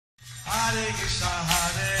Hare Krishna,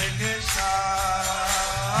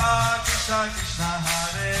 Krishna Krishna,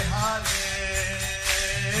 Hare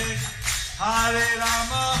Hare, Hare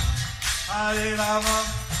Rama,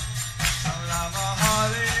 Rama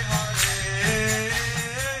Hare Hare.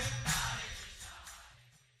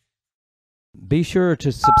 Be sure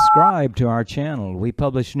to subscribe to our channel. We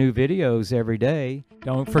publish new videos every day.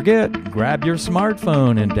 Don't forget, grab your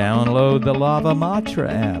smartphone and download the Lava Matra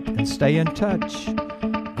app and stay in touch.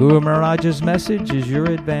 Guru Maharaj's message is your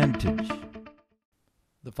advantage.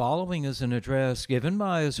 The following is an address given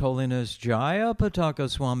by His Holiness Jaya Pataka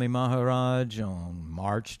Swami Maharaj on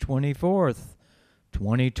March 24th,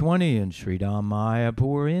 2020 in Sridham,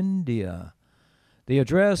 Mayapur, India. The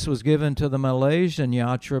address was given to the Malaysian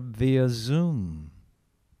Yatra via Zoom.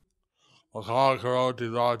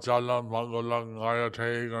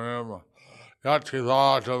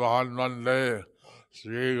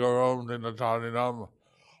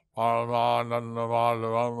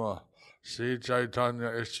 Sri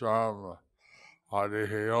Chaitanya Ishwaram.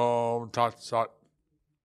 Harihi Om Tat Sat.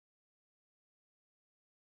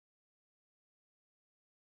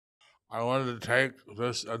 I wanted to take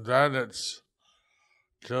this advantage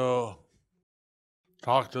to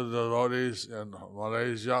talk to the devotees in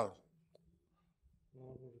Malaysia.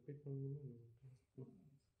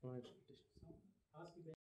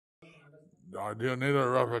 Do you need a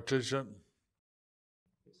repetition?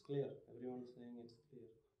 It's clear. Everyone is saying it's clear.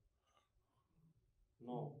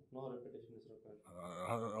 No repetition is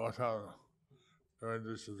required. What happened?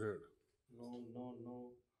 This is it.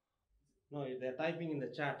 No, they're typing in the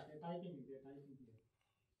chat. They're typing here.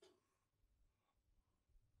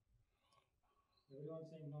 Everyone's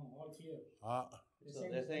saying no, all clear.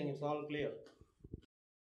 They're saying it's all clear.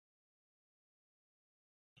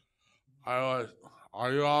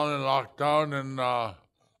 Are you all in lockdown in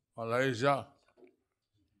Malaysia?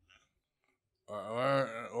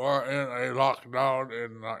 We're in a lockdown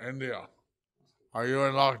in India. Are you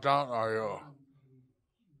in lockdown? Are you?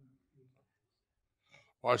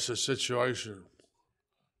 What's the situation?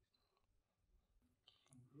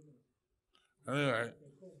 Anyway,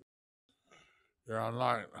 you're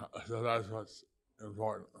online, so that's what's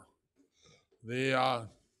important. The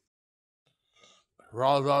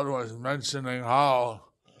Prabhupada was mentioning how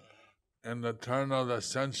in the turn of the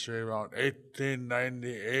century, around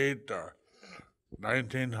 1898 or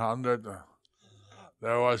 1900,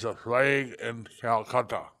 there was a plague in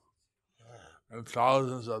Calcutta, and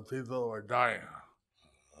thousands of people were dying.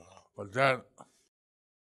 But then,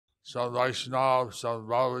 some Vaishnava, some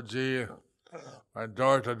Babaji, went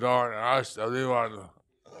door to door and asked everyone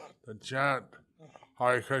to chant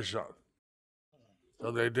Hare Krishna.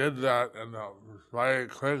 So they did that, and the plague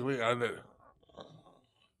quickly ended.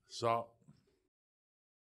 So,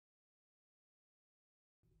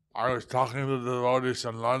 I was talking to the devotees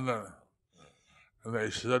in London, and they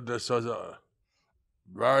said this was a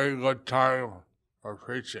very good time for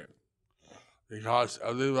preaching, because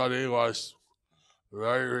everybody was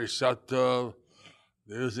very receptive,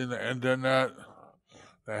 using the internet.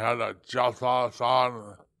 They had a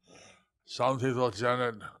japa-thon. Some people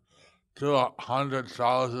chanted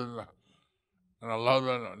 211,000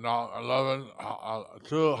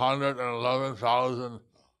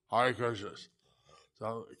 Hare Krishnas.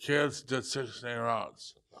 So kids did 16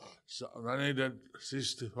 rounds. So many did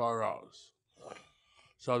 64 rounds.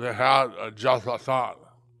 So they had a japa-thon,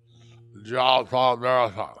 japa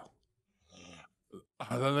marathon.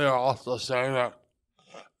 And then they were also saying that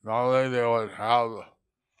normally they would have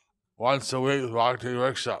once a week bhakti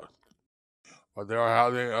rickshaw, but they were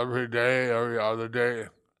having every day, every other day.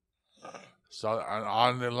 So, and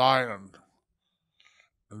on the line and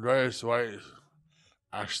in various ways.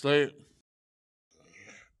 Actually,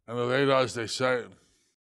 in the Vedas they say,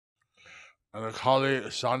 in the Kali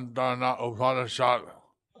Santana Upanishad,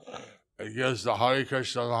 it gives the Hare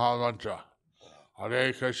Krishna Mahamantra.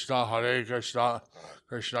 Hare Krishna,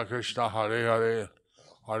 Krishna Krishna, Hare Hare,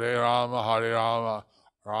 Hare Rama,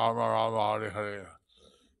 Rama Rama, Hare Hare.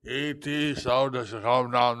 Iti Sauda Shakam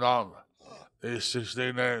Nam Nam. These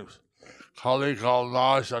 16 names. Kali Kal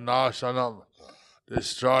Nasanam.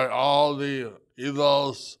 Destroy all the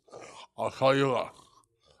evils of Kali.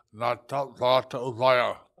 Nata Vata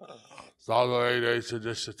Upaya. Salvate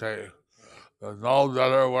Siddhisate. There's no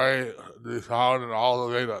better way to be found in all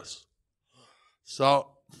the Vedas.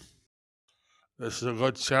 So, this is a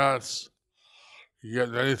good chance to get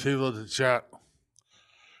many people to chant.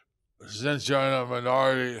 Since you're in a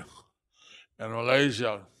minority in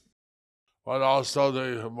Malaysia, but also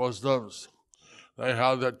the Muslims, they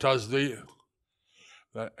have the tasbih.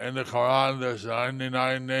 In the Quran, there's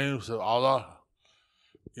 99 names of Allah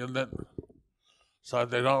in it. So if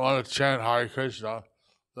they don't want to chant Hare Krishna,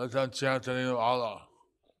 let them chant the name of Allah.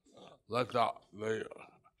 Let the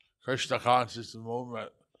Krishna conscious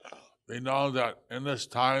movement be known that in this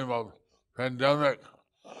time of pandemic,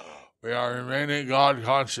 we are remaining God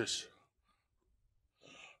conscious.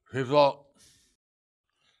 People,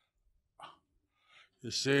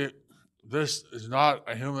 you see, this is not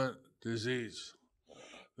a human disease.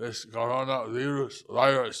 This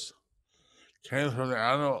virus came from the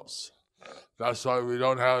animals. That's why we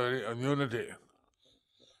don't have any immunity.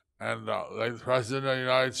 And like the President of the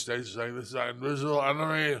United States is saying, this is an invisible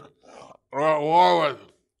enemy we're at war with.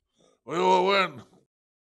 We will win.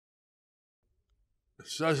 It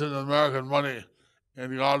says in American money,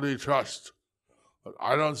 in God we trust. But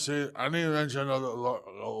I don't see any mention of the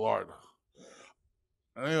Lord.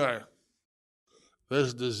 Anyway,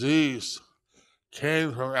 this disease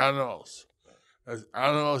came from animals. As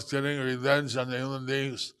animals getting revenge on the human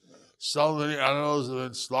beings, so many animals have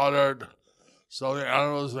been slaughtered, so many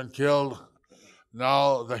animals have been killed.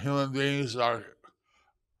 Now the human beings are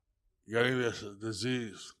getting this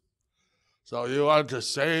disease. So you want to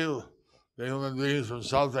save the human beings from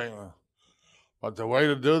something, but the way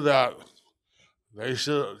to do that, they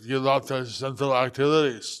should give up their sinful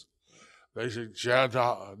activities. They should chant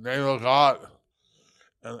the name of God.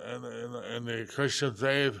 In the Christian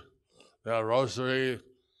faith, they have rosary.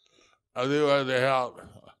 Everywhere they have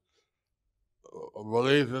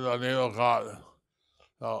belief in the name of God.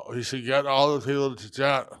 So we should get all the people to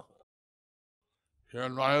chant. Here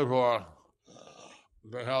in Mayapur,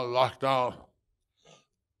 they have lockdown.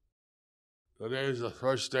 Today is the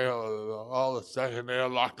first day of the second day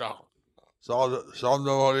of lockdown. So some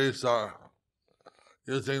devotees are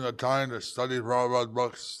using the time to study Prabhupada's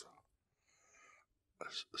books.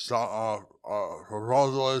 So,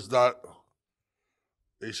 proposal is that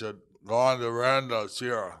they should go on the verandas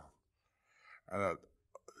here and at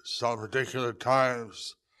some particular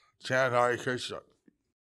times chant Hare Krishna.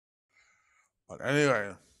 But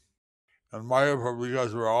anyway, in Mayapur,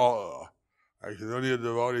 because we're all as many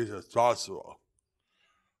devotees as possible,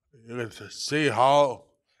 you can see how,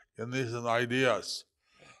 in these ideas,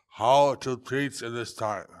 how to preach in this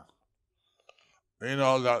time. We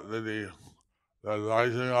know that they're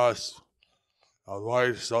advising us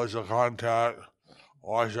avoid social contact,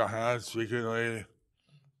 wash our hands frequently,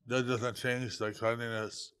 do different things like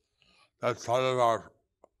cleanliness. That's part of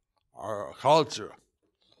our culture,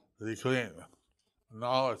 to be clean.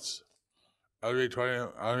 Now it's every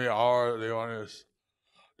hour they want us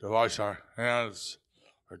to wash our hands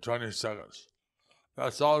for 20 seconds.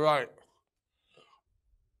 That's all right.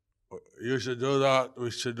 You should do that. We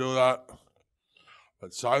should do that.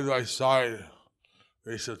 But side by side,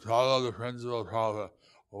 we should follow the principle of Prophet.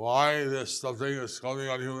 Why this something is coming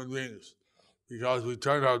on human beings? Because we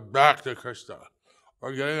turned our back to Krishna.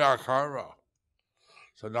 We're getting our karma.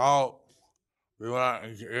 So now we want to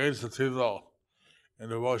engage the people in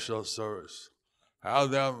devotional service. Have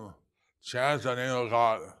them chant the name of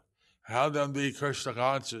God. Have them be Krishna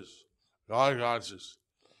conscious, God conscious,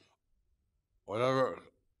 whatever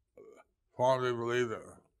form they believe in.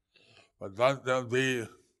 But let them be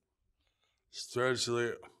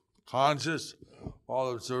spiritually conscious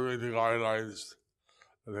while observing the guidelines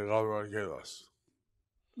that the government gave us.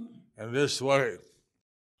 In this way,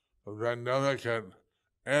 the pandemic can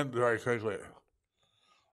end very quickly.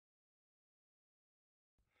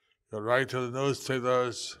 You write to the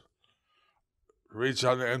newspapers, reach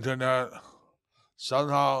on the internet,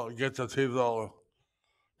 somehow get the people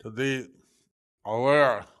to be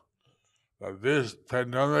aware that this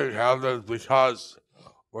pandemic happens because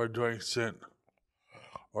we're doing sin.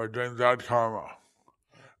 We're doing bad karma.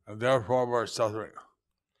 And therefore we're suffering.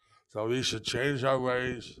 So we should change our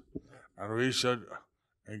ways and we should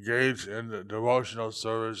engage in the devotional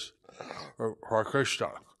service for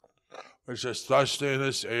Krishna, which especially in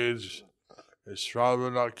this age is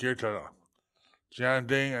Shravana Kirtana,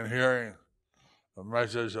 chanting and hearing the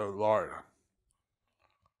message of the Lord.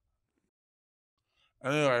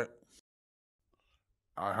 Anyway,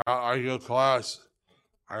 I give class.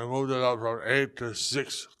 I moved it up from 8 to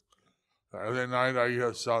 6. Every night I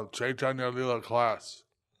give some Chaitanya Lila class.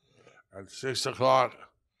 At 6 o'clock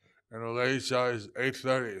in Malaysia is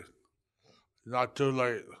 8:30. It's not too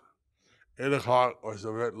late. 8 o'clock was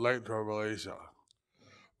a bit late for Malaysia.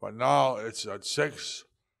 But now it's at 6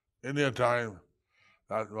 Indian time,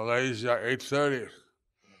 at Malaysia 8:30.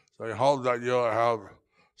 So I hope that you'll have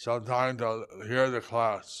some time to hear the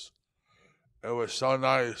class. It was so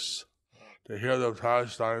nice to hear the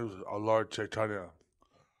pastimes of Lord Chaitanya.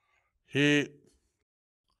 He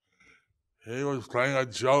was playing a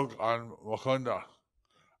joke on Mukunda,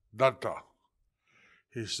 Datta.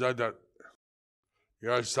 he said that he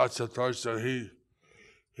had such a thirst that he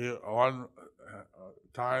one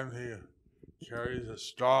time he carries a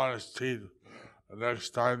straw in his teeth. The next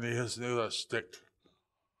time he hits me with a stick.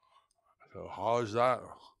 So how is that?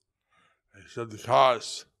 He said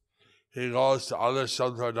because he goes to other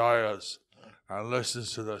sampradayas and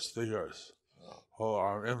listens to the speakers who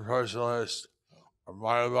are impersonalists, are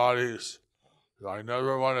Mayabodis. I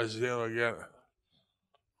never want to see him again.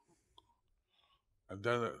 And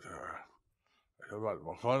then about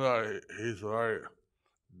Mukunda, he's very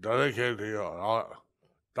dedicated to you.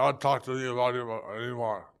 Don't talk to me about him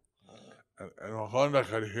anymore. And Mukunda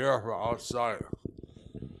could hear from outside.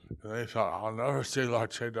 And he thought, I'll never see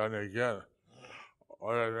Lord Chaitanya again.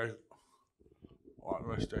 What did I make? What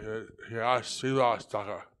mistake? He asked Srivas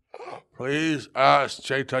Thakur, please ask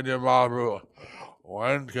Chaitanya Mahaprabhu,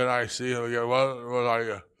 when can I see him again? When will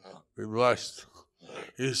I be blessed?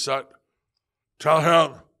 He said, tell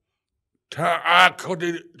him,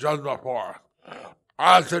 Koti Janmapur,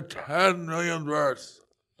 after 10 million births.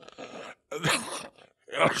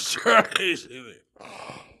 You'll surely see me.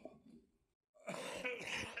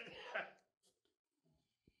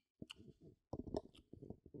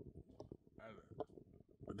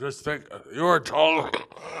 Just think, you were told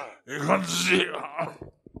you couldn't see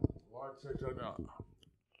Lord Chaitanya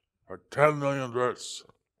for 10 million births.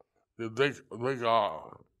 The big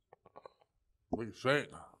thing.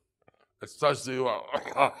 It's such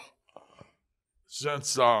the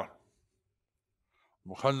since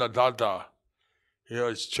Mukunda Datta, he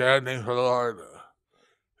was chanting for the Lord.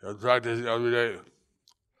 He was practicing every day.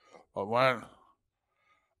 But when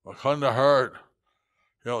Mukunda heard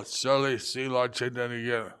he'll surely see Lord Chaitanya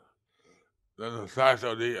again, then the fact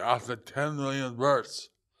that after 10 million births,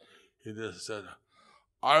 he just said,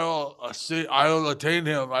 I will attain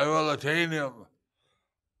him, I will attain him.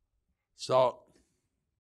 So,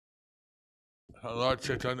 Lord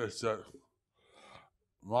Chaitanya said,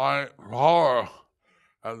 my power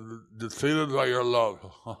is defeated by your love.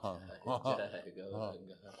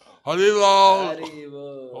 Haribol!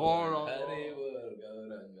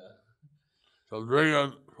 So bring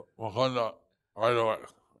in Mukunda right away.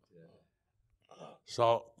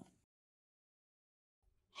 So,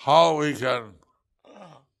 how we can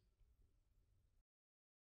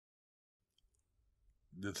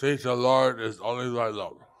defeat the Lord is only by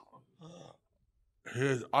love. He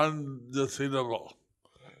is undefeatable.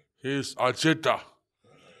 He is Achita.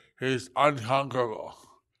 He is unconquerable.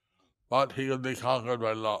 But he can be conquered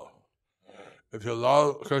by love. If you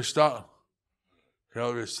love Krishna,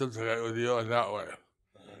 he'll reciprocate with you in that way.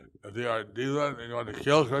 If you are a demon and you want to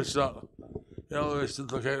kill Krishna, he'll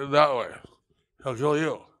reciprocate in that way. He'll kill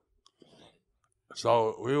you.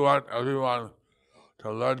 So we want everyone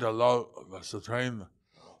to learn to love the Supreme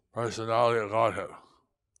Personality of Godhead.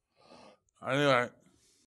 Anyway,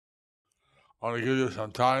 I want to give you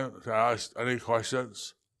some time to ask any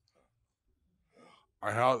questions.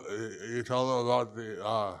 You told them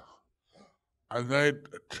about I made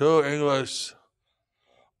 2 English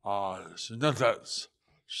snippets,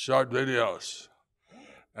 short videos,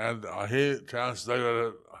 and he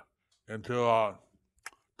translated it into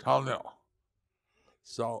Tamil.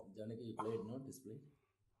 So, Janaki, you played no display?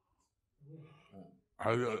 I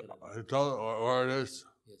told him where it is.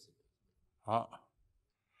 Yes. Huh?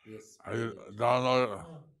 Yes. I downloaded it.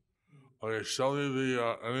 Okay, show me the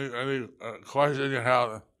any question you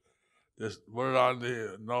have. Just put it on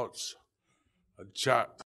the notes,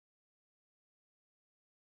 chat.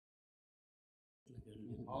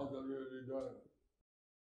 How's everybody doing?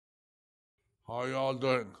 How are y'all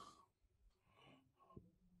doing?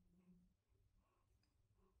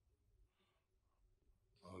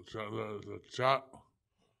 The chat.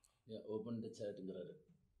 Yeah, open the chat.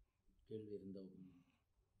 கேள்வி இருந்தா open.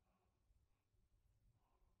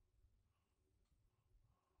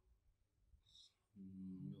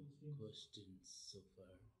 No questions so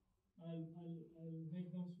far. I'll make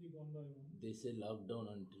them speak one by one. They say lockdown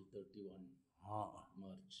until 31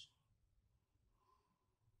 March.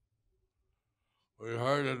 We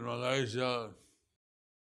heard in Malaysia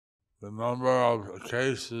the number of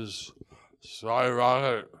cases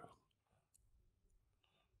skyrocketed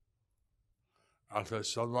after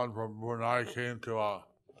someone from Brunei came to a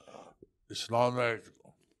Islamic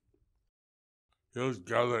youth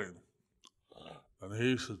gathering, and he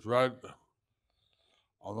spread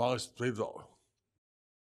amongst people.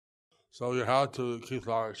 So we have to keep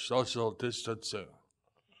our social distancing.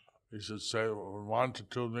 We should say 1 to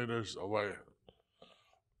 2 meters away.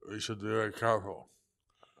 We should be very careful.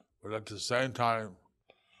 But at the same time,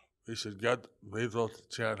 we should get people to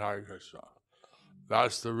chant Hare Krishna.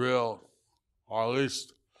 That's the real or at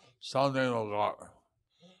least some name of God.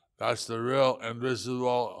 That's the real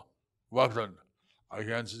invisible weapon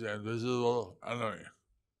against the invisible enemy.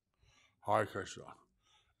 Hare Krishna.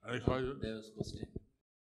 Any questions? There was question.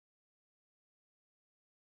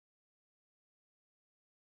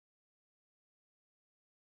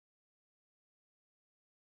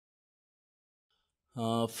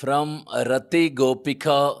 From Rati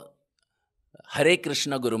Gopika, Hare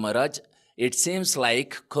Krishna Guru Maharaj, it seems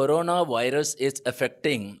like coronavirus is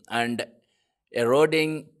affecting and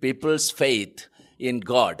eroding people's faith in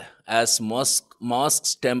God as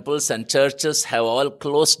mosques, temples, and churches have all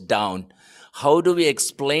closed down. How do we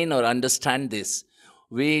explain or understand this?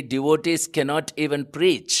 We devotees cannot even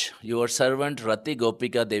preach. Your servant Rati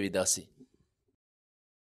Gopika Devidasi.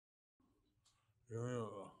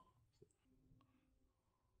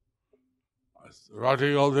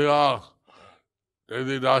 Rati Gopika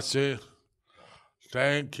Devidasi,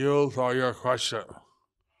 thank you for your question.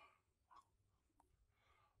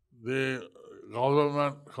 The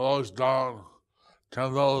government closed down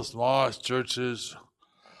temples, mosques, churches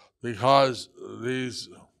because these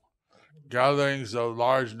gatherings of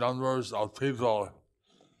large numbers of people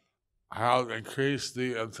have increased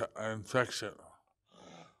the infection.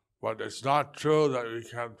 But it's not true that we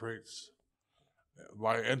can't preach.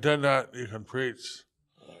 By internet, you can preach.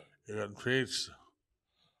 You can preach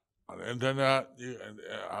on the internet.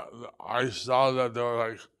 I saw that there were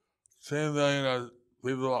like 10 million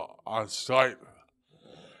people on Skype,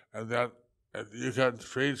 and then you can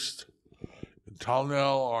preach in Tamil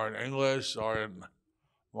or in English or in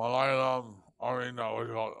Malayalam or in what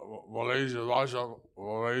you call it, Malaysia, Russia,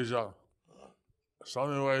 Malaysia. So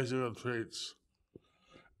many ways you can preach,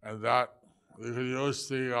 and that you can use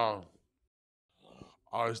the.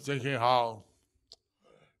 I was thinking how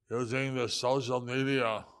using the social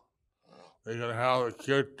media, we can have a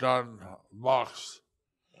kirtan box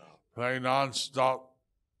play non-stop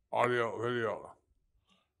audio video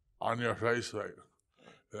on your Facebook.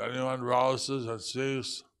 If anyone browses and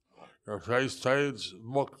sees your face page,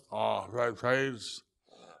 page,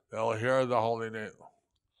 they'll hear the holy name.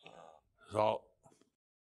 So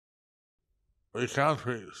we can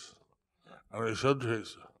preach, and we should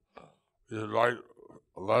preach. We should write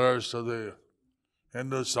letters to the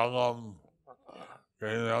Hindu Sangam,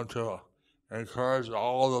 getting them to encourage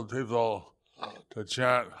all the people to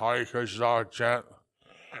chant Hare Krishna, chant.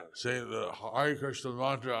 See, the Hare Krishna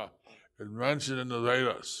mantra is mentioned in the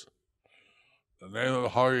Vedas. The name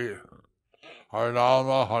of Hare,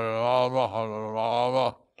 Harinama, Harinama,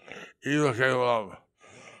 Harinama, Eva Kevalam,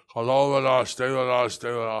 Kalovana, Stevana,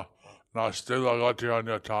 Stevana, Nasteva Gati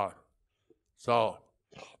Anyatan. So,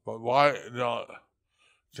 but why,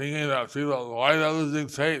 thinking that people, why they're losing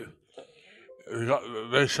faith?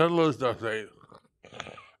 They should lose their faith.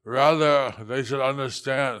 Rather, they should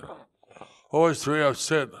understand who is free of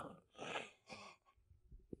sin.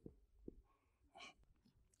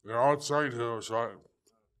 They're outside here, sorry.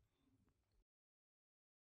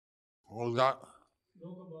 What was that?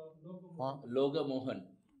 Loga Mohan.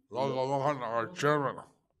 Loga Mohan, our chairman.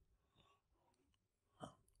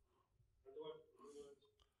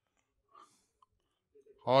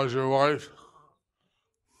 How's your wife?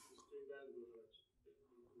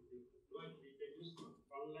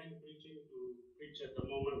 Online preaching to preach at the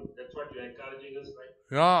moment. That's what you're encouraging us, right?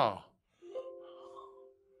 Yeah.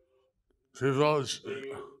 People,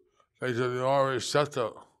 they said you are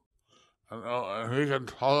receptive. And we can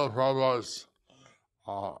follow Prabhupada's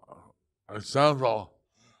example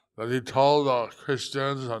that he told the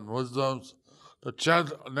Christians and Muslims to chant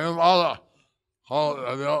the name of Allah.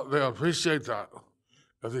 They appreciate that.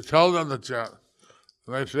 If you tell them to chant,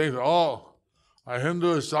 and they think, oh, a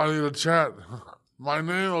Hindu is telling you to chant my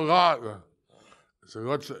name of God.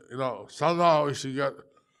 So somehow we should get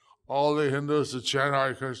all the Hindus to chant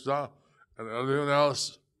Hare Krishna, and everyone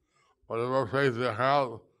else, whatever faith they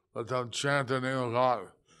have, let them chant the name of God.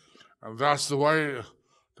 And that's the way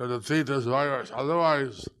to defeat this virus.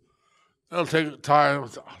 Otherwise, it'll take time.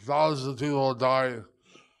 Thousands of people will die.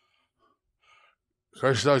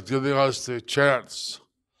 Krishna is giving us the chance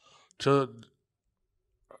to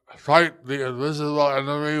fight the invisible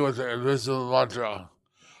enemy with the invisible mantra.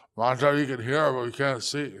 Mantra you can hear, but we can't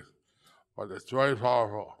see. But it's very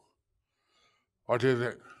powerful. What do you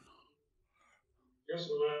think? Yes,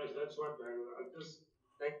 Maharaj, that's what I'm just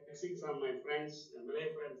texting some of my friends, Malay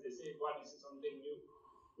friends. They say, what, this is something new.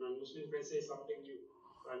 My Muslim friends say something new.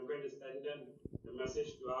 So I'm going to send them the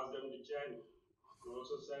message to ask them to chant. And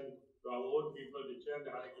also send to our own people to chant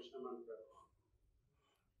the Hare Krishna mantra.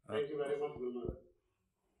 Thank you very much, Guru Maharaj.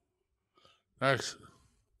 Next.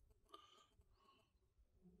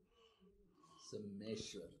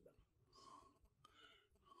 Sameshwar.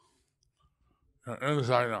 You're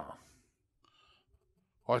inside now.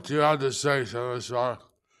 What do you have to say, Saraswar?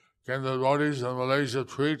 Can the devotees in Malaysia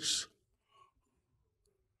preach?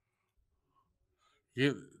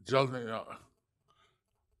 Keep jumping up.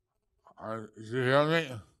 Do you hear me?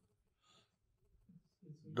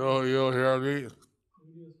 Do you hear me?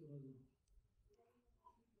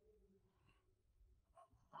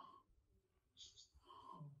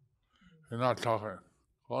 You're not talking.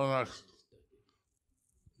 Go next.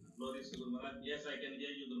 Glories to Guru Maharaj. Yes, I can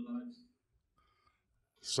hear you, Guru Maharaj.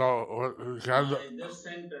 So, can the, I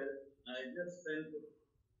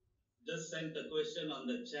just sent a question on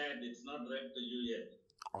the chat. It's not read to you yet.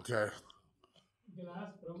 okay. You can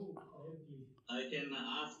ask Prabhu directly. I can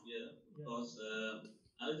ask here because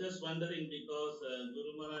I was just wondering because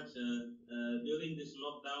Guru Maharaj, during this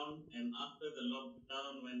lockdown and after the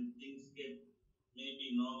lockdown, when things get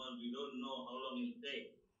maybe normal, we don't know how long it'll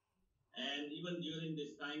take. And even during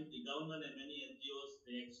this time, the government and many NGOs,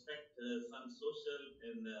 they expect some social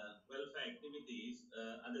and welfare activities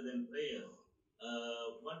other than prayers.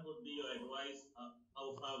 What would be your advice?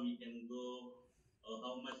 How far we can go, or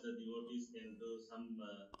how much the devotees can do? Some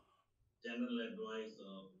general advice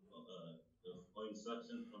or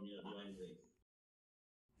instruction from your divine grace.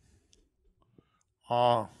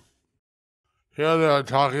 Here they are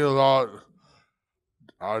talking about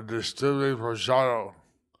distributing prasada,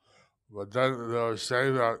 but then they are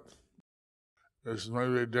saying that it's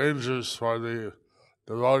maybe dangerous for the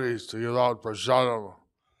devotees to give out prasada.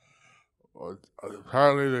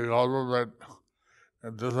 Apparently, the government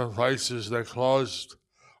in different places, they closed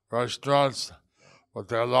restaurants, but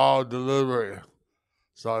they allowed delivery.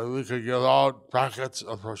 So we could give out packets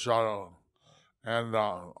of prasada and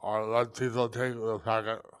or let people take the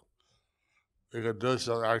packet. We could do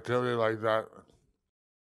some activity like that.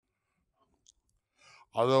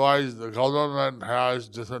 Otherwise, the government has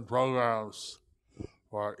different programs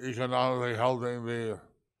for economically helping the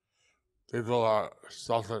people who are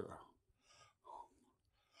suffering.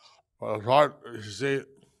 But what you see,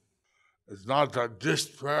 it's not that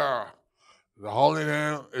just prayer. The holy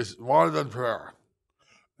name is more than prayer.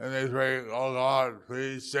 And they pray, oh God,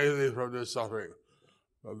 please save me from this suffering.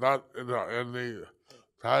 But that in the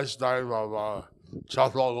pastime of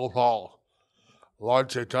Chattal Gopal, Lord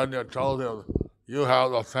Chaitanya told him, you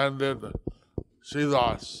have offended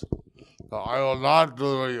Sridhas, so I will not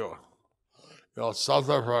deliver you. You'll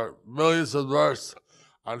suffer for millions of births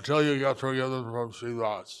until you get forgiven from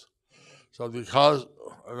Sridhas. So because,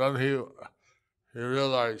 and then he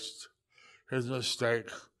realized his mistake,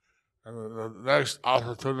 and the next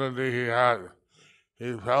opportunity he had,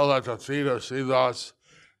 he fell at the feet of Sridhas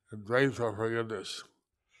and prayed for forgiveness.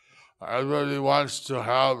 Everybody wants to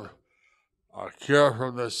have a cure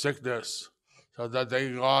from the sickness so that they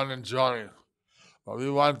can go on enjoying. But we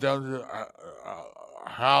want them to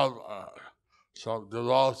have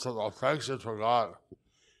develop some affection for God.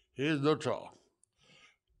 He's neutral.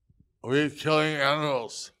 We're killing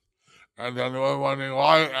animals, and then we're wondering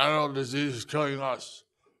why animal disease is killing us.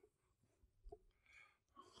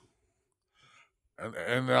 And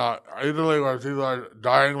in Italy, where people are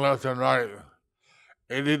dying left and right,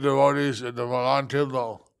 80 devotees in the Milan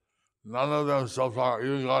Tildo, none of them so far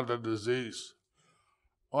even got the disease.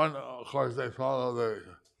 One, of course, they follow the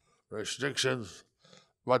restrictions,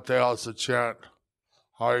 but they also chant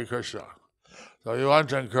Hare Krishna. So you want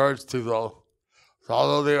to encourage people,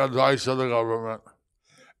 follow the advice of the government,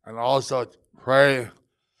 and also pray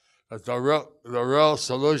that the real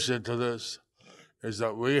solution to this is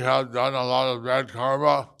that we have done a lot of bad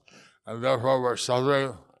karma, and therefore we're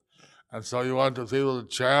suffering, and so you want the people to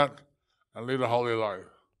chant and lead a holy life.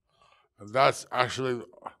 And that's actually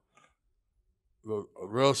the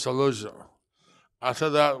real solution. After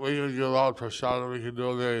that, we can give out prasada, we can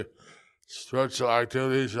do the spiritual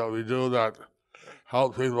activities that we do that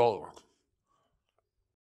help people.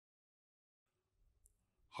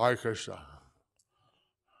 Hare Krishna.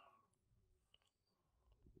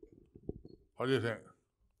 What do you think?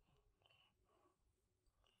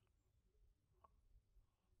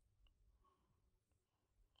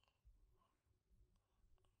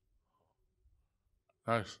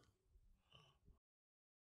 Nice.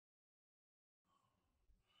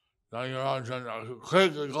 Now you're on,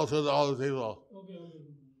 quick, go through all the people. Okay.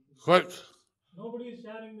 Quick. Nobody is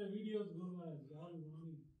sharing the videos, Guru Maharaj.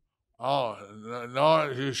 All only. Oh,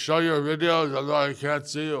 no, you show your videos, although I can't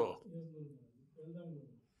see you. Yes, Guru Maharaj. Tell them, Guru.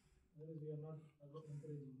 That is, we are not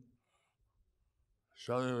encouraging them.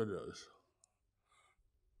 Show the videos.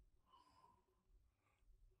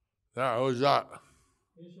 There, who's that?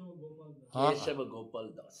 Keshav Gopal Das. Huh? Keshava Gopal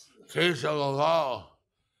Das. Kesava Gopal.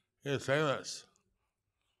 He's famous.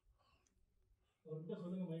 அவர்கிட்ட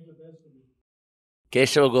சொல்லுங்க மைக்ல பேச சொல்லி.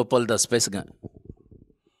 Keshava Gopal Das பேசுங்க.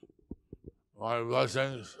 My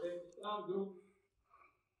blessings. Hare Krishna, Guru.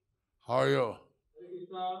 How are you? Hare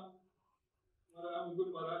Krishna. Maharaj, I'm good,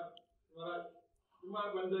 Maharaj.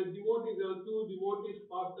 Maharaj, when the devotees, there were two devotees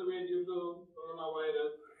passed away due to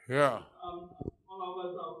coronavirus. Yeah. All of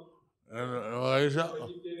us are In Malaysia?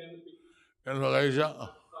 vegetarian. In Malaysia?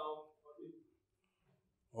 Now,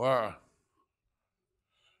 Where?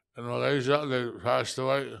 In Malaysia, they passed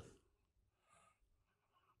away.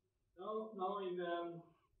 now in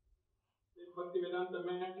Bhaktivedanta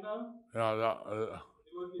Mehta, Yeah,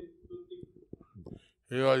 devotees to six.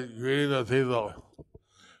 he was greeting the people.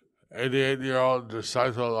 88-year-old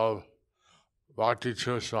disciple of Bhakti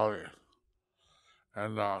Swami.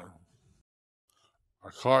 And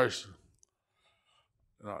of course,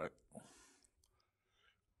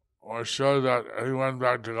 we're sure that he went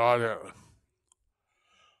back to Godhead.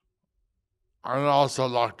 I'm also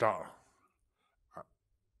locked down.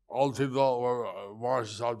 Old people were more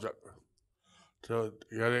subject to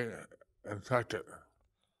getting infected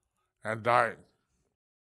and dying.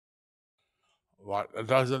 But it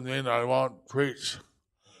doesn't mean I won't preach.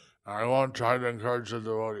 I won't try to encourage the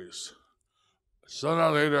devotees. Sooner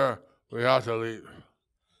or later, we have to leave.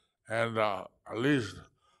 And at least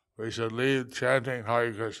we should leave chanting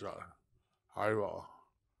Hare Krishna. Hare.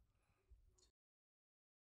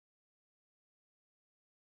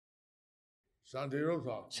 Shanti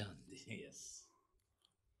Rupa. Shanti, yes.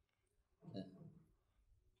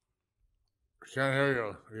 Can't hear you.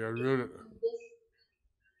 You're muted.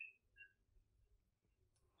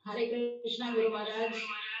 Hare Krishna, Guru Maharaj.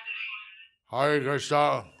 Hare Krishna.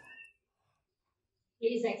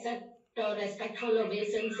 Please accept our respectful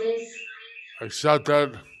obeisances. Accepted.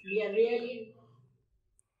 We are really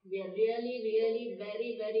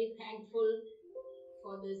very, very thankful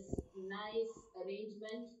for this nice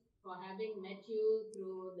arrangement, for having met you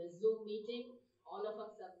through the Zoom meeting. All of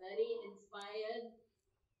us are very inspired.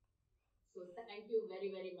 So thank you very,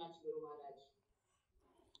 very much, Guru Maharaj.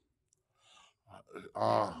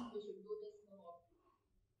 We should do this more often.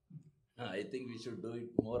 I think we should do it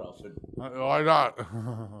more often. Why not?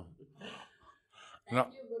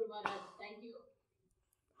 Thank you, Guru Maharaj. Thank you.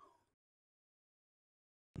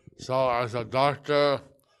 So, as a doctor,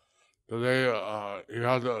 today you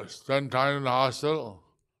have to spend time in the hospital?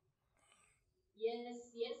 Yes,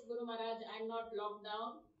 Guru Maharaj. I'm not locked down.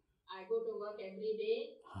 I go to work every day.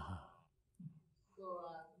 So,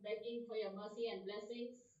 begging for your mercy and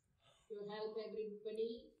blessings to help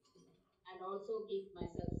everybody and also keep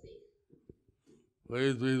myself safe.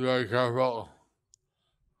 Please be very careful.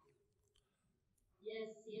 Yes,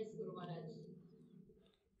 Guru Maharaj.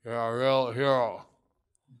 You're a real hero.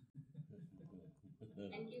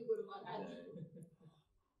 Thank you, Guru Maharaj.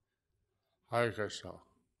 Hare Krishna.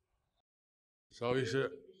 So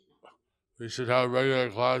we should have regular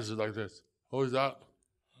classes like this. Who is that?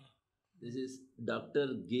 This is Dr.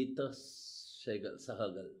 Geeta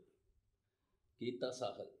Sahagal. Geeta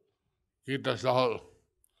Sahal. Geeta Sahal.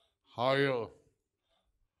 How are you?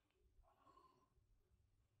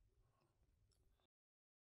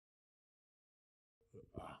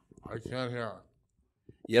 I can't hear.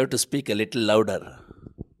 You have to speak a little louder.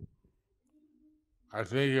 I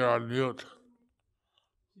think you're on mute.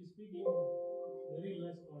 She's speaking very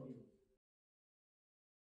less audio.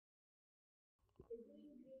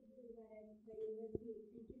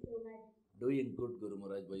 Doing good, Guru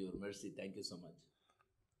Maharaj, by your mercy. Thank you so much.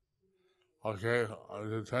 Okay, I'm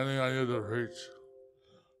depending on you to preach.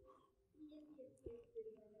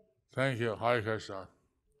 Thank you. Hare Krishna.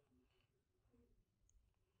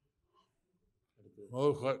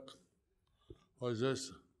 Move quick. What is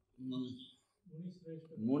this?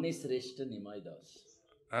 Muni Sreshta Nimai Das.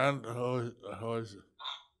 And who is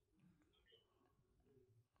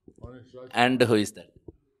And who is that?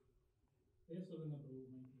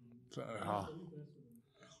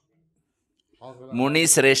 Muni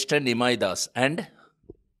Sreshta Nimai Das. And?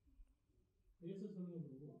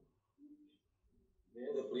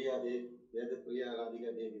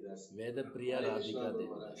 Veda Priya Radhika Devi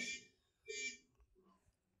Das.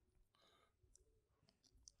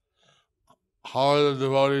 How are the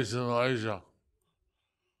devotees in Malaysia?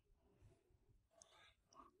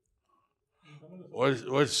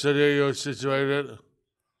 Which city are you situated?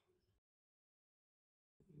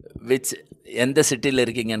 Which எந்த சிட்டியில்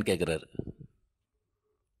இருக்கீங்கன்னு கேட்குறாரு.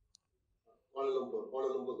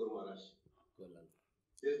 Lumpur, Guru Maharaj.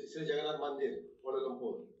 Sri Jagannath Mandir, Kuala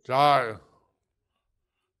Lumpur. Jai.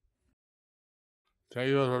 Thank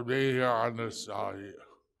you for being here on this.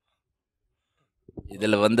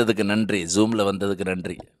 இதில் வந்ததுக்கு நன்றி, ஜூமில் வந்ததுக்கு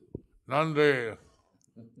நன்றி. Nandi.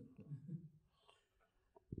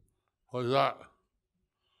 What's that?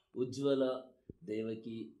 Ujjwala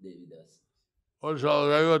Devaki Devidas. Ujjwala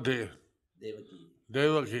Devati. Devaki.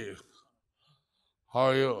 Devaki. How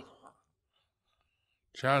are you?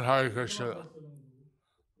 Chant Hare Krishna.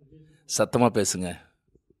 சத்தமாக பேசுங்க.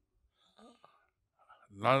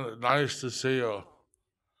 Nice to see you.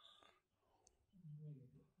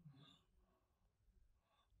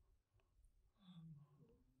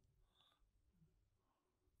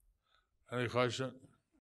 Any question?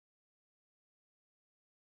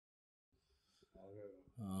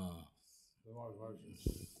 No more questions.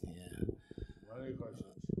 Yeah. Many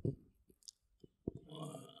questions.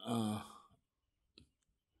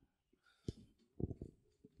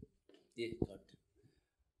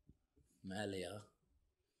 Malaya.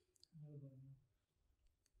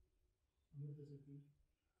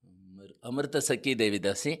 Amrita Sakhi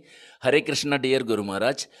Devidasi. Hare Krishna, dear Guru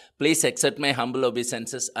Maharaj. Please accept my humble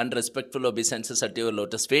obeisances and respectful obeisances at your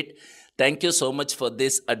lotus feet. Thank you so much for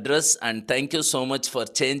this address, and thank you so much for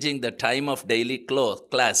changing the time of daily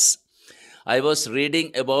class. I was reading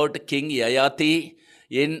about King Yayati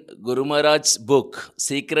in Guru Maharaj's book,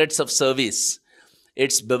 Secrets of Service.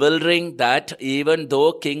 It's bewildering that even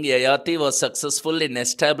though King Yayati was successful in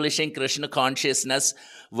establishing Krishna consciousness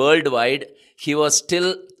worldwide, he was still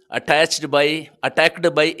attacked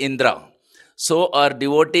by Indra. So our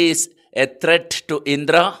devotee is a threat to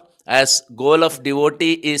Indra, as goal of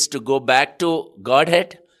devotee is to go back to Godhead.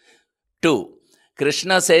 2.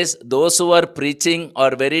 Krishna says those who are preaching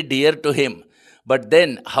are very dear to him. But then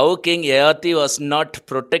how King Yayati was not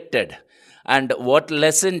protected? And what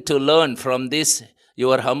lesson to learn from this?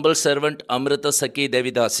 Your humble servant Amrita Sakhi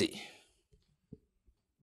Devidasi.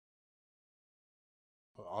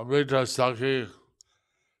 Amrita Sakhi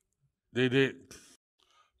Didi,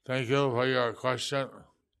 thank you for your question.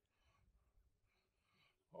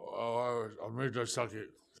 Amrita Sakhi.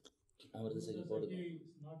 Amrita Sakhi is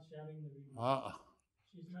not sharing the video. Huh?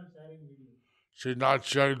 She's not sharing video. She's not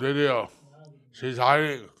sharing video. She's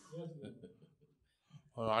hiding. Yes.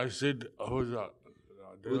 I said, who's that?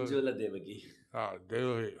 Ujjwala Devaki.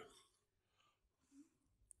 Devaki.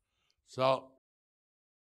 So,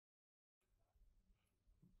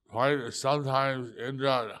 sometimes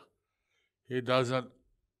Indra, he doesn't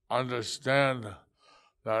understand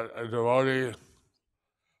that a devotee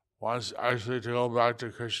wants actually to go back to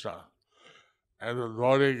Krishna. And the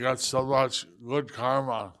devotee gets so much good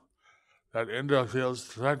karma that Indra feels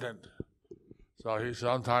threatened. So he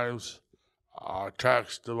sometimes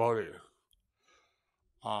attacks devotee.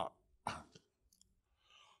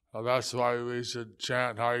 So that's why we should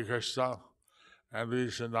chant Hare Krishna, and we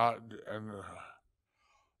should not, and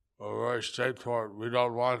we're very straightforward. We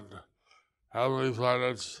don't want heavenly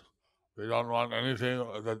planets. We don't want anything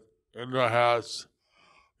that Indra has.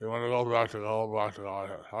 We want to go back to God.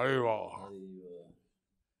 Haribol.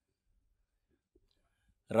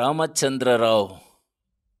 Ramachandra Rao.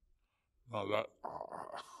 No, that.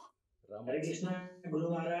 Hare Krishna, Guru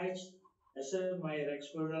Maharaj. Accept my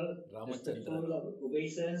respectful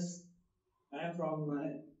obeisance. I am from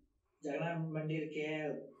Jagannath Mandir,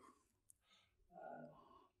 KL.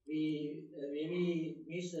 We really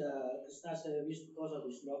miss Krishna service because of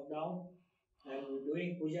this lockdown, and we're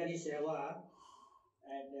doing Pujari Seva,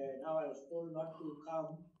 and now I was told not to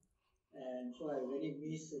come, and so I very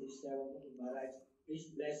miss this Seva, Maharaj. Please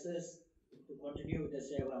bless us to continue with the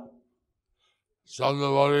Seva. Some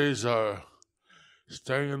devotees are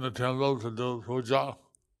staying in the temple to do puja.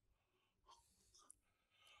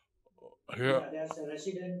 Here. Yeah, there's a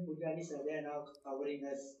resident pujaris are there now covering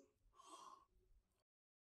us.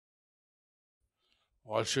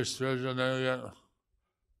 What's your spiritual name again?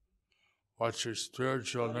 What's your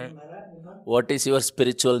spiritual name? What is your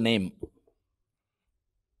spiritual name?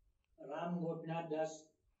 Ram Gopinath Das,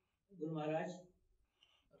 Guru Maharaj.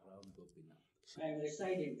 I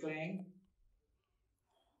reside in Klang.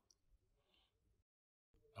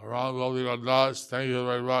 Ram Gopinath Das, thank you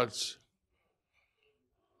very much.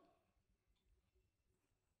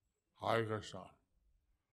 Hare Krishna.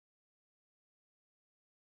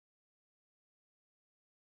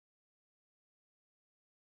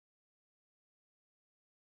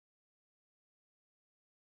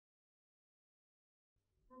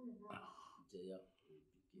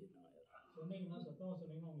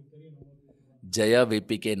 Jaya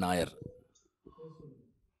VPK Nair.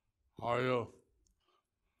 How are you?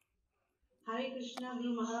 Hare Krishna,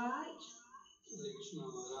 Guru Maharaj. Hare Krishna,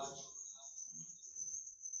 Maharaj.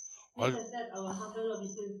 What, Yes, I said I will have all of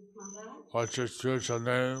Mrs. Maharaj. what's your spiritual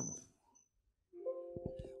name?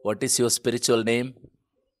 What is your spiritual name?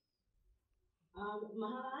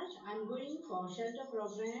 Maharaj, I'm going for shelter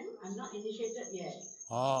program. I'm not initiated yet.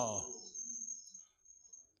 Oh,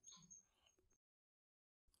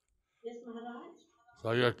 Yes, Maharaj.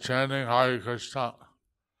 so you're chanting Hare Krishna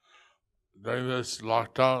during this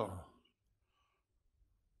lockdown?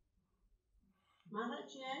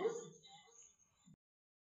 Maharaj, yes.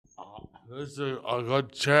 This is a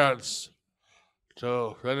good chance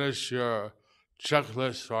to finish your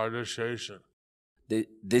checklist for initiation.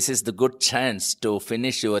 This is the good chance to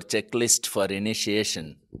finish your checklist for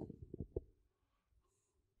initiation.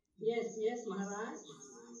 Yes, yes, Maharaj.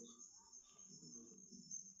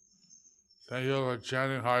 Thank you for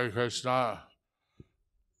chanting Hare Krishna.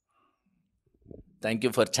 Thank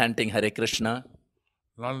you for chanting Hare Krishna.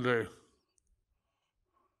 Nandi.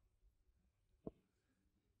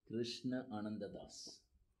 Krishna Ananda Das.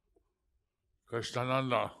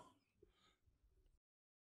 Krishnananda.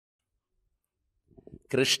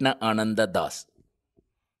 Krishna Ananda Das.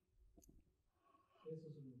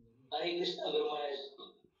 Hare Krishna Guru Maharaj.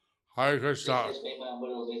 Hare Krishna. Just make my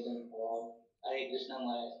humble obeisance. Hare Krishna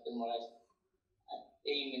Maharaj, Guru Maharaj.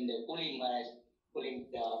 I am in the cooling Maharaj,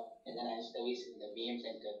 cooling job, and then I service in the BM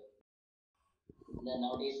center. Then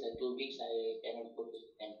nowadays, 2 weeks I cannot go to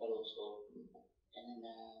the temple also. And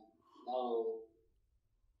then now,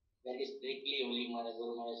 very strictly only Maharaj,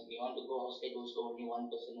 Guru Maharaj, we want to go outside also, only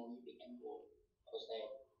one person only we can go outside.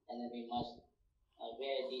 And then we must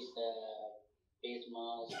wear this face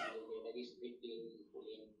mask, and they very strictly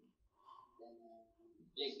pulling. Then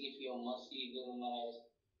please give your mercy, Guru Maharaj.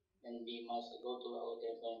 Then we must go to our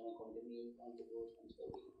temple and continue on to do some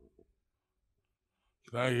service.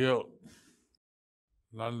 Thank you.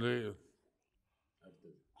 Nandi.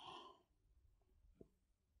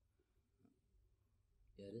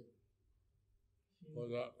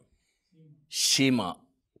 What's that? Shima.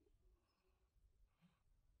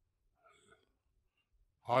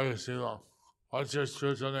 Hi, Sila. What's your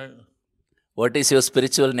spiritual name? What is your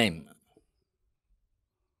spiritual name?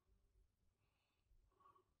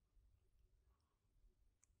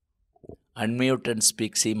 Unmute and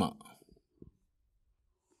speak, Seema.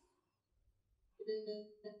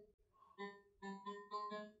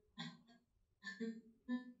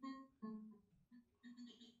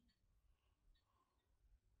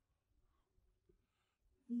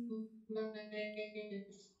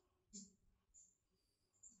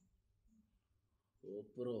 Oh,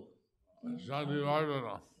 bro. Shanti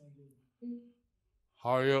Vardhana. How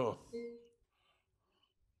are you?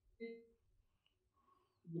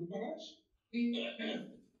 Guru Maharaj,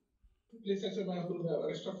 please accept my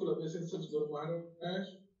respectful obeisances, Guru Maharaj.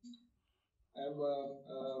 I am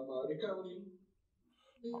recovering.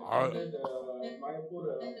 I did Mayapur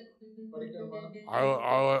Parikrama.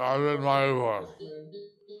 I'm in Mayapur.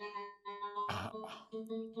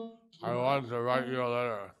 I want to write you a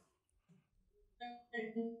letter.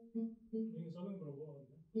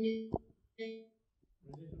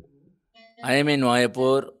 I am in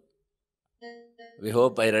Mayapur. We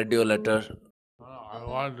hope I read your letter. I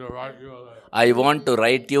want to write you a letter. I want to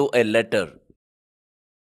write you a letter.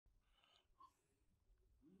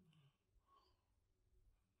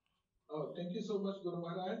 Oh, thank you so much, Guru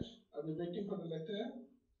Maharaj. I'll be waiting for the letter.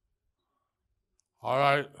 All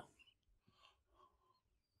right.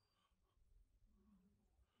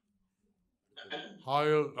 How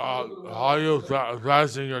are you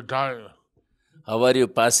passing your time? How are you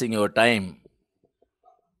passing your time?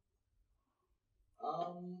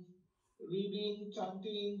 Reading,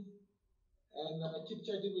 chanting, and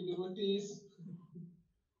chit-chatting with devotees.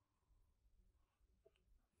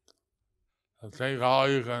 I think all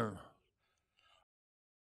you can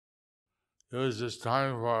use this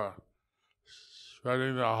time for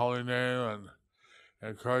spreading the holy name and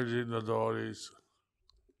encouraging the devotees.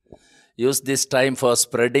 Use this time for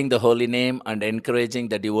spreading the holy name and encouraging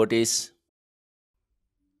the devotees.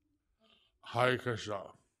 Hare Krishna.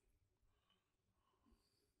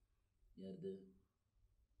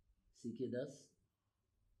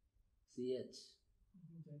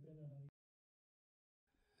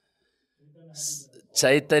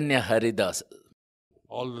 Chaitanya Haridas.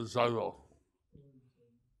 All disciple.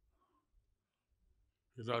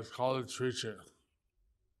 He does college preaching.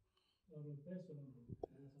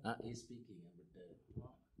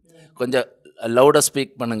 கொஞ்சம் லவுடா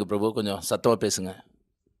speak பண்ணுங்க பிரபு, கொஞ்சம் சத்தமா பேசுங்க.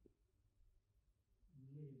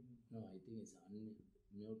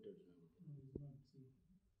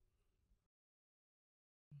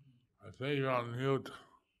 I think you're on mute.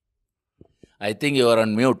 I think you are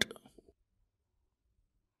on mute.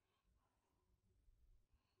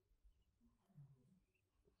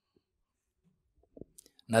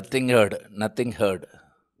 Nothing heard. Nothing heard.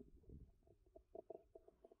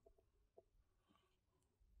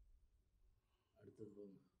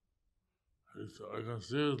 I can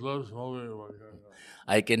see his lips moving. But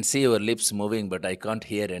I can see your lips moving, but I can't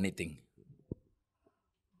hear anything.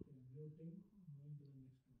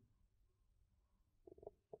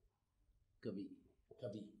 Kavi.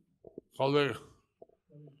 Kavi.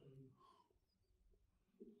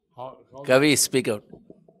 Kavi, speak out.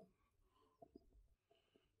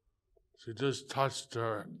 She just touched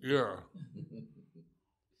her ear.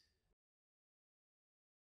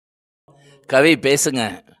 Kavi,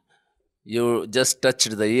 பேசுங்க. You just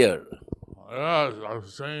touched the ear. Yes, I'm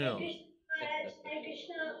saying. Hare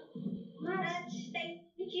Krishna. Maharaj,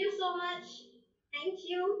 thank you so much. Thank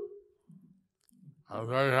you. I'm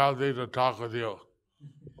very happy to talk with you.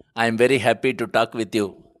 I am very happy to talk with you.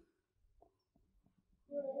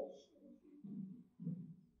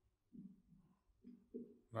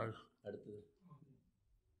 Nice.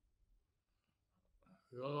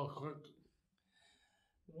 Quick.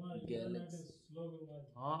 Internet is slow.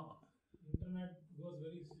 Huh? Internet goes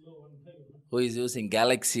very slow one by one. Who is using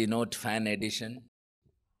Galaxy Note Fan Edition?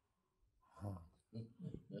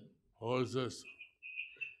 Who is this?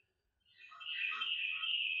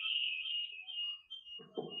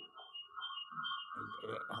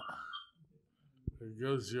 It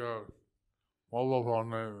gives your mobile phone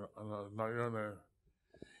name, not your name.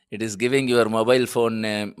 It is giving your mobile phone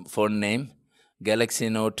name, Galaxy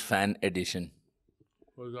Note Fan Edition.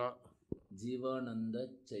 What is that? Jivananda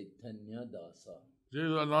Chaitanya Dasa.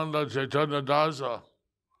 Jivananda Chaitanya Dasa.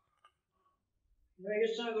 Hare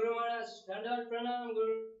Krishna Guru Maharaj. Dandavad Pranam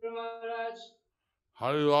Guru Maharaj.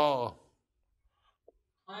 Haribol.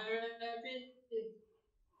 I'm happy.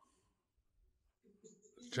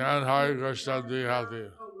 Chant Hare Krishna, be happy.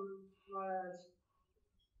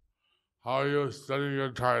 How are you spending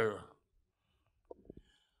your time?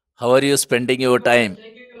 How are you spending your time?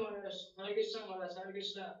 Thank you, Maharaj. Hare Krishna Maharaj. Hare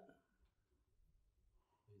Krishna.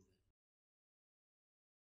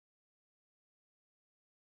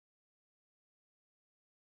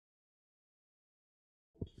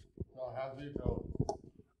 So happy to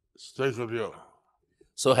speak with you.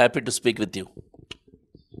 So happy to speak with you.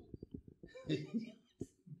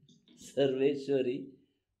 Sarveshwari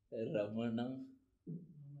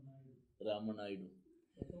Ramanaidu.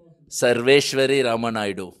 Sarveshwari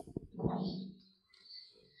Ramanaidu.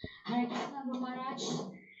 Hare Krishna Guru Maharaj.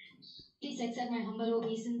 Please accept my humble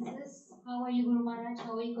obeisances. How are you, Guru Maharaj?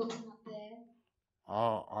 How are you coping up there?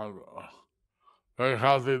 I'm very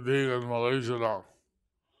happy being in Malaysia now.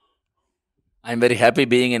 I'm very happy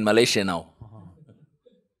being in Malaysia now.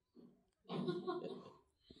 Guru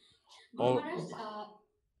Maharaj,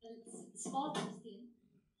 small question.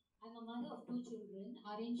 I'm a mother of 2 children,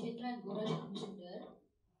 Aryan Kshetra and Gora Shamsunder.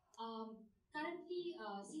 Currently,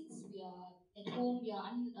 since we are at home, we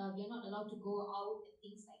are not allowed to go out and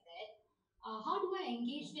things like that. How do I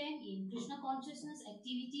engage them in Krishna consciousness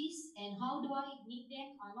activities, and how do I make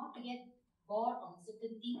them not to get bored on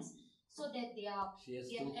certain things, so that they are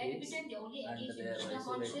every time they only engage in Krishna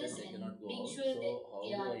conscious and make sure that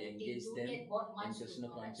they don't get bored much. In Krishna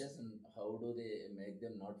conscious, and how do they make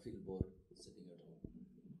them not feel bored sitting at home?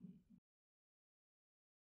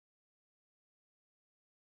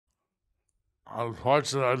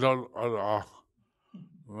 Unfortunately, I don't.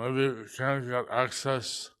 Maybe we can't get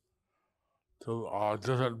access to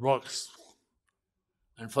different books.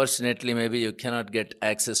 Unfortunately, maybe you cannot get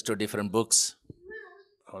access to different books.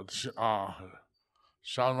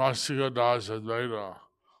 Shamasika Das has made a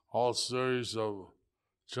whole series of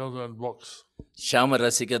children books. Shama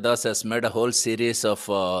Rasika Das has made a whole series of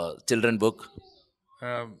children book.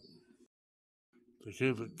 And to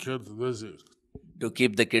keep the kids busy. To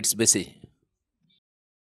keep the kids busy.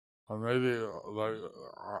 And maybe like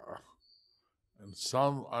in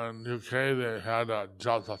some in UK they had a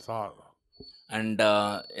japathon. And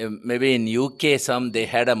maybe in UK they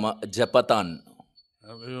had a japathon.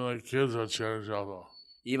 And even like kids were chanting japa.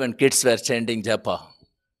 Even kids were chanting japa.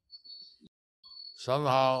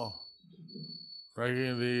 Somehow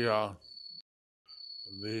making the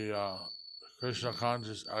Krishna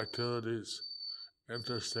conscious activities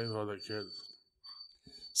interesting for the kids.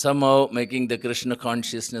 Somehow making the Krishna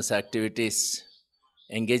consciousness activities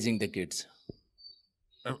engaging the kids.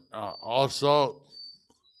 Also,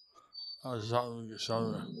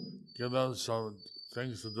 give them some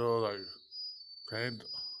things to do like paint.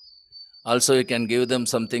 Also, you can give them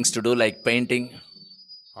some things to do like painting.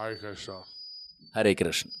 Hare Krishna. Hare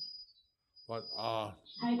Krishna. But Hare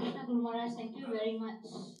Krishna Guru Maharaj, thank you very much.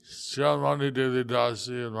 Srimani Devi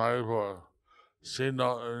Dasi in Mayapur,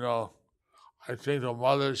 I think the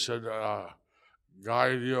mother should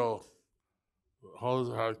guide you. How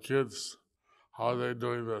her kids, how are they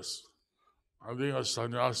doing this? I'm being a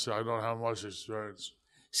sannyasi, I don't have much experience.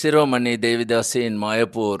 Shiromani Devidasi in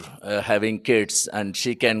Mayapur having kids, and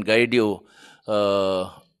she can guide you,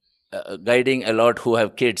 guiding a lot who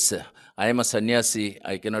have kids. I am a sannyasi,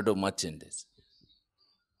 I cannot do much in this.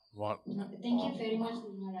 What? Thank you very much,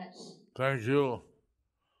 Guru Maharaj. Thank you.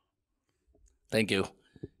 Thank you.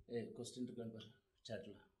 Question to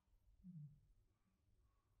Chatla.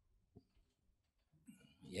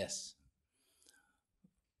 Yes.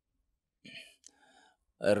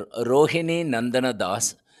 Rohini Nandana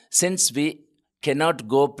Das, since we cannot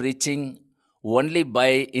go preaching only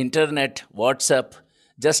by internet, WhatsApp,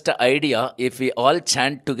 just an idea, if we all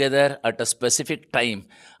chant together at a specific time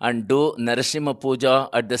and do Narasimha Puja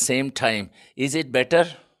at the same time, is it better?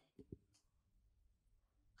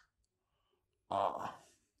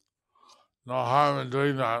 No harm in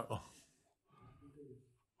doing that.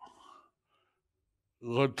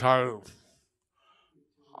 Good time.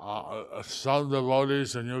 Some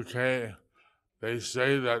devotees in UK, they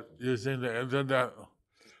say that using the internet,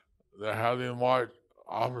 they're having more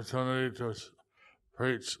opportunity to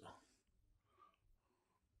preach.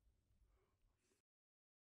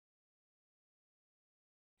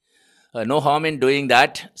 No harm in doing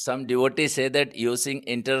that. Some devotees say that using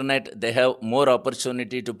internet, they have more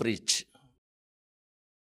opportunity to preach.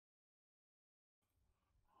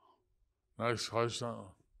 Next question.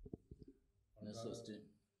 Next question.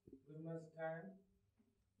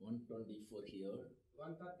 124 here.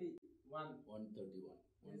 131. 131.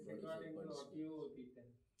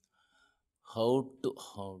 How to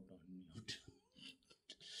unmute?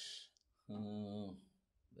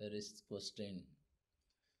 Where is the question?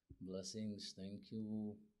 Blessings, thank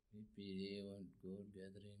you. PPA and good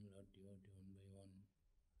gathering, Lord, you are one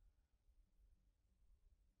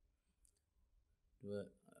by one.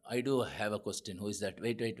 I do have a question. Who is that?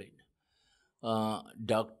 Wait.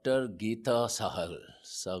 Dr. Geeta Sahal.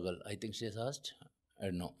 I think she has asked. I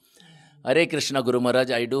don't know. Hare Krishna Guru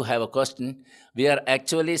Maharaj, I do have a question. We are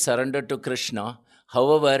actually surrendered to Krishna.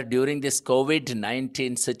 However, during this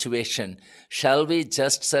COVID-19 situation, shall we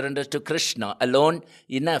just surrender to Krishna alone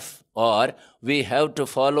enough, or we have to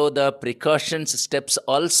follow the precautions steps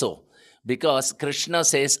also? Because Krishna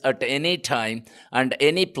says at any time and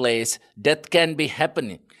any place, death can be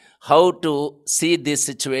happening. How to see this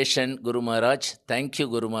situation, Guru Maharaj? Thank you,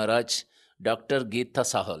 Guru Maharaj. Dr. Geeta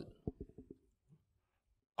Sahal.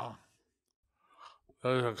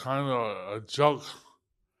 There's a kind of a joke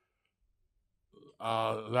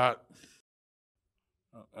that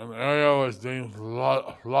an area was being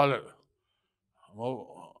flooded, most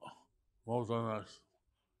of the nights,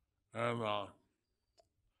 and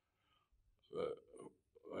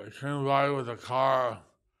they came by with a car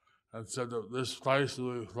and said that this place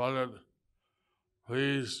will be flooded.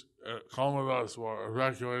 Please come with us. We're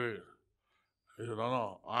evacuating. He said,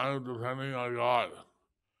 no, I'm depending on God.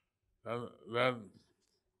 And then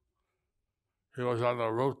he was on the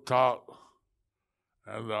rooftop,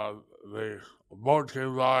 and the boat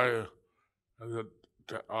came by and said,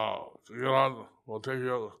 get on, we'll take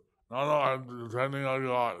you. No, I'm depending on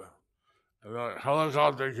God. And then a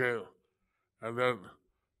helicopter came, and then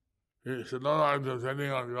he said, no, I'm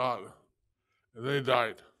depending on God. And then he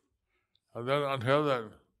died. And then until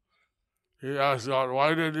then, he asked God,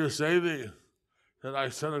 why did you save me? Then I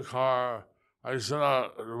sent a car, I sent a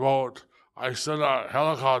boat, I sent a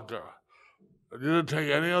helicopter. You didn't take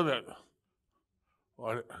any of it.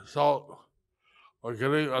 So, we're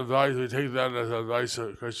getting advice, we take that as advice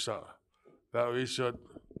of Krishna, that we should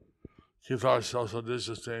keep our social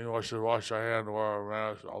distancing, we should wash our hands, wear our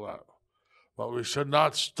masks, all that. But we should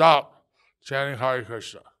not stop chanting Hare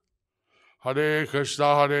Krishna. Hare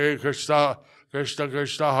Krishna, Krishna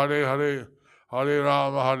Krishna, Hare Hare, Hare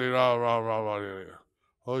Rama, Rama Rama, Hare Hare.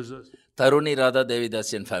 Who is this? Taruni Radha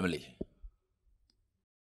Devidasian family.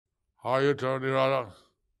 How are you, Taruni Radha?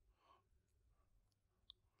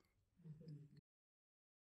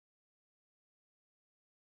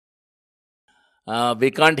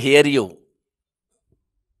 We can't hear you.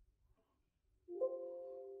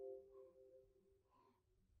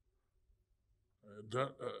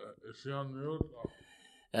 Is she on mute?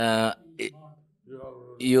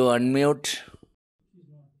 You unmute.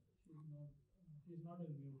 She's not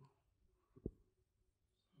in mute.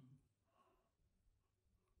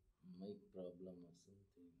 Mic problem or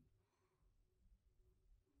something.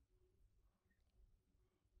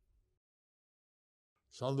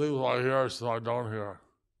 Some people I hear, some I don't hear.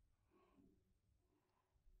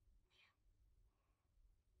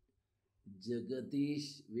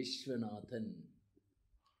 Jagadish Vishwanathan.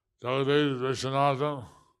 Jagadish Vishwanathan,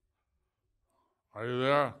 are you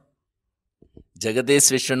there?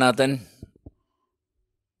 Jagadish Vishwanathan.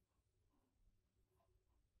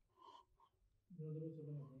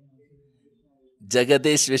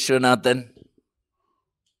 Jagadish Vishwanathan.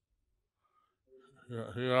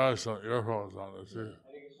 Yeah, he has some earphones on. Is he?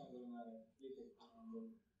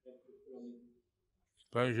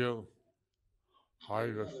 Thank you. Hi,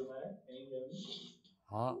 Krishna.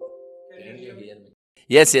 Huh? Can you hear me?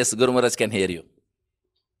 Yes, yes, Guru Maharaj can hear you.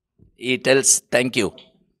 He tells thank you.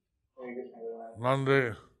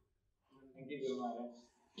 Nandi. Thank you, Guru Maharaj.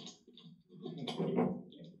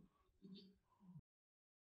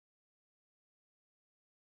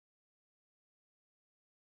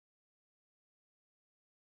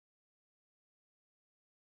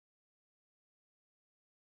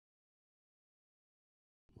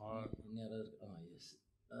 Yes.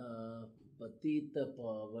 Patita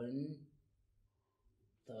Pavan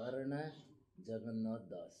Tarana Jagannath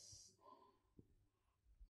Das.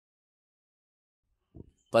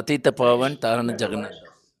 Patita Pavan Tarana Jagannath Das.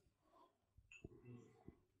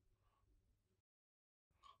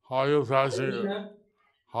 How are you passing?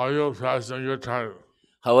 How are you passing your time?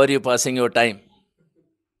 How are you passing your time?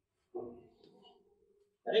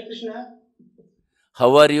 Hare Krishna.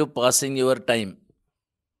 How are you passing your time?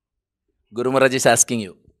 Guru Maharaj is asking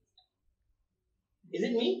you. Is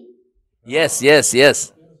it me? Yes, yes,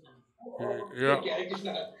 yes. Yeah. Okay, Hare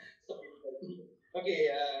Krishna. Sorry. Okay,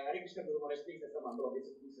 Hare Krishna Guru Maharaj, please accept my humble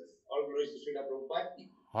obeisances. All glories to Srila Prabhupada.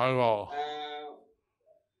 Hi, well.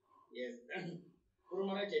 Yes. Guru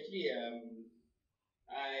Maharaj, actually,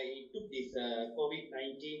 I took this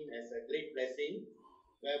COVID-19 as a great blessing,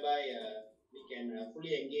 whereby we can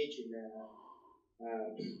fully engage in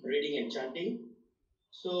reading and chanting.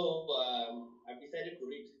 So I've decided to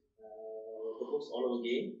read the books all over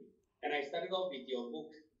again. And I started off with your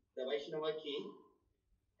book, The Vaishnava Key,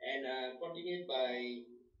 and continued by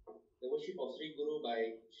the worship of Sri Guru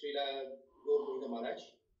by Srila Gaur Govinda Maharaj,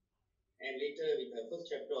 and later with the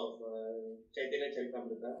first chapter of Chaitanya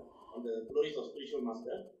Charitamrita on the glories of spiritual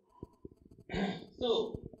master.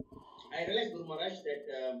 So I realized, Guru Maharaj, that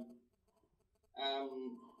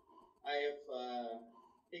I have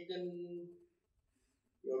taken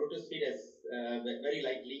your lotus feet as very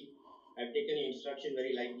lightly. I've taken your instruction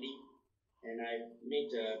very lightly, and I've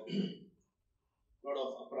made a lot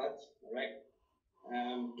of aparat, right?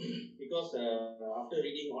 Because after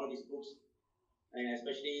reading all these books, and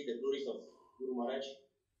especially the glories of Guru Maharaj,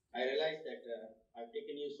 I realized that I've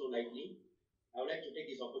taken you so lightly. I would like to take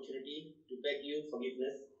this opportunity to beg you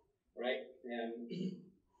forgiveness, right?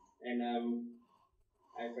 And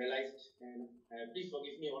I've realized, and please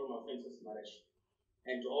forgive me all my offenses, Maharaj.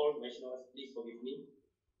 And to all Vaishnavas, please forgive me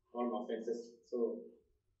all my offenses. So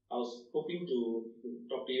I was hoping to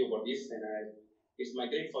talk to you about this, and it's my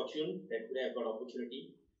great fortune that today I've got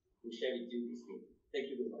opportunity to share with you this thing. Thank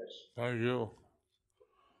you, Guru Maharaj. Thank you.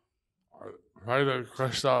 I pray that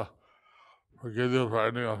Krishna forgive you for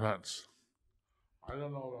any offense. I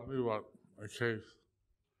don't know any what a case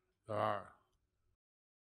there are.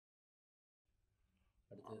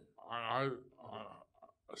 I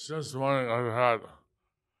since morning I've had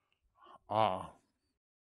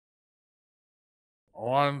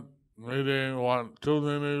two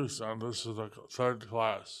meetings, and this is the third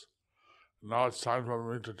class. Now it's time for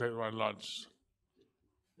me to take my lunch.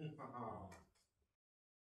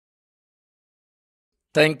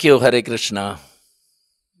 Thank you, Hare Krishna.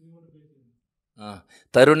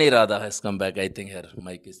 Taruni Radha has come back. I think her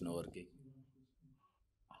mic is not working.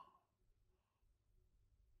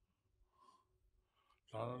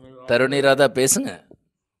 Taruni Radha பேசுங்க.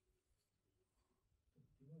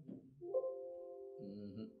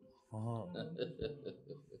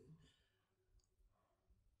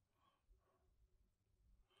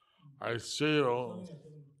 I see you.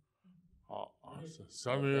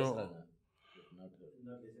 Some of you.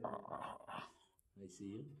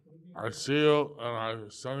 I see you, and I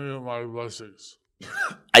send you my blessings.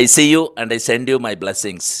 I see you and I send you my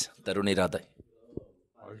blessings, Taruni Radha.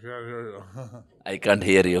 I can't hear you. I can't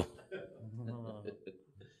hear you.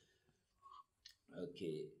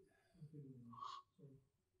 Okay.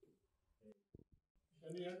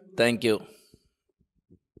 Thank you.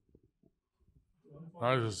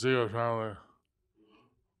 Nice to see your family.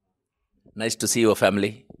 Nice to see your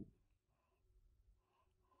family.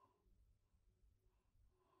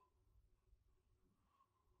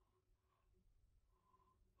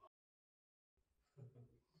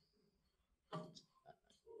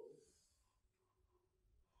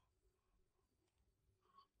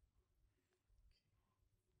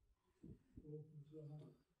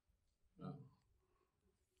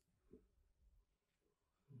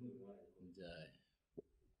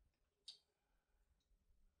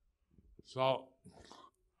 So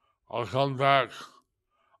I'll come back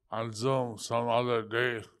on Zoom some other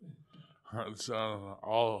day, and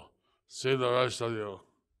I'll see the rest of you.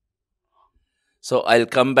 So I'll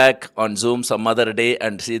come back on Zoom some other day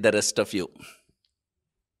and see the rest of you.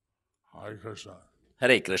 Hare Krishna.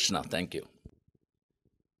 Hare Krishna. Thank you.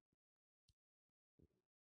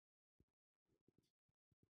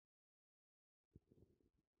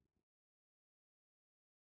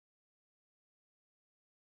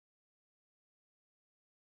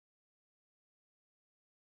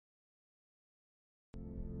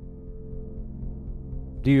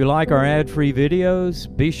 Do you like our ad-free videos?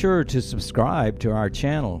 Be sure to subscribe to our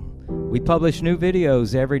channel. We publish new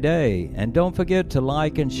videos every day, and don't forget to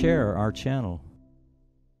like and share our channel.